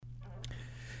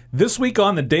This week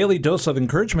on the Daily Dose of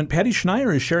Encouragement, Patty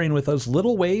Schneier is sharing with us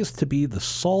little ways to be the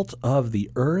salt of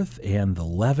the earth and the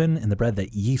leaven in the bread,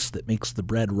 that yeast that makes the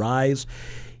bread rise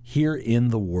here in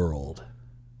the world.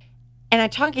 And I'm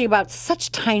talking about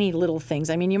such tiny little things.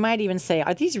 I mean, you might even say,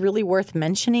 are these really worth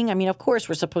mentioning? I mean, of course,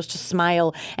 we're supposed to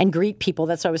smile and greet people.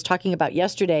 That's what I was talking about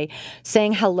yesterday,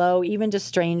 saying hello, even to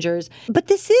strangers. But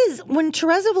this is, when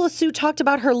Teresa of Lisieux talked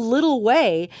about her little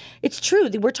way, it's true.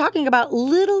 We're talking about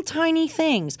little tiny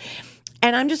things.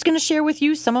 And I'm just going to share with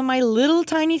you some of my little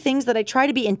tiny things that I try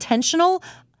to be intentional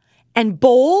and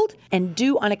bold and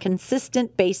do on a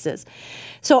consistent basis.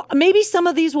 So maybe some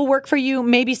of these will work for you.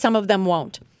 Maybe some of them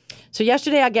won't. So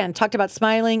yesterday, again, talked about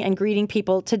smiling and greeting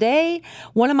people. Today,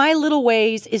 one of my little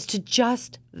ways is to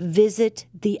just visit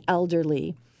the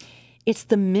elderly. It's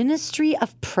the ministry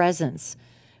of presence.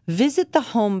 Visit the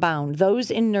homebound,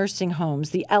 those in nursing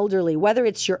homes, the elderly, whether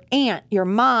it's your aunt, your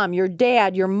mom, your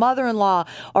dad, your mother-in-law,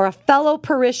 or a fellow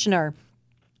parishioner.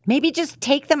 Maybe just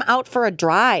take them out for a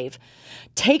drive.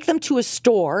 Take them to a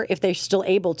store if they're still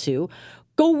able to.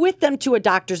 Go with them to a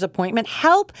doctor's appointment.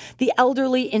 Help the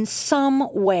elderly in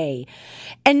some way.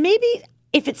 And maybe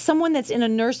if it's someone that's in a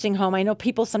nursing home, I know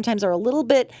people sometimes are a little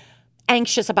bit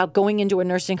anxious about going into a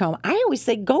nursing home. I always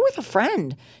say, go with a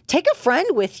friend. Take a friend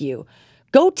with you.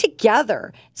 Go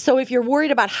together. So if you're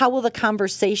worried about how will the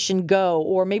conversation go,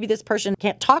 or maybe this person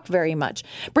can't talk very much,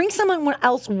 bring someone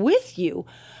else with you.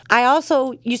 I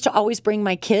also used to always bring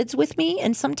my kids with me,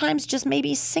 and sometimes just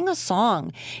maybe sing a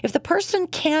song. If the person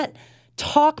can't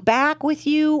talk back with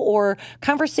you or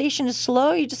conversation is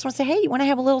slow, you just want to say, hey, you want to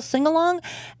have a little sing-along?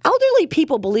 Elderly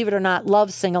people, believe it or not,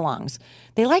 love sing-alongs.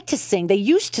 They like to sing. They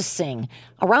used to sing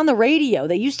around the radio.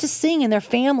 They used to sing in their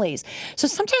families. So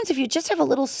sometimes if you just have a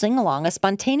little sing-along, a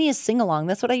spontaneous sing-along,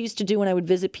 that's what I used to do when I would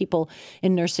visit people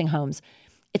in nursing homes.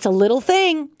 It's a little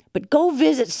thing, but go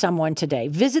visit someone today.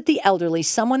 Visit the elderly,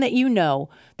 someone that you know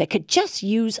that could just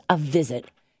use a visit,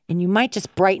 and you might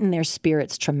just brighten their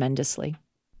spirits tremendously.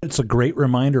 It's a great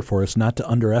reminder for us not to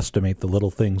underestimate the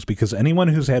little things, because anyone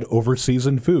who's had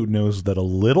overseasoned food knows that a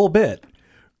little bit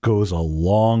goes a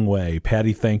long way.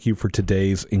 Patty, thank you for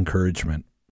today's encouragement.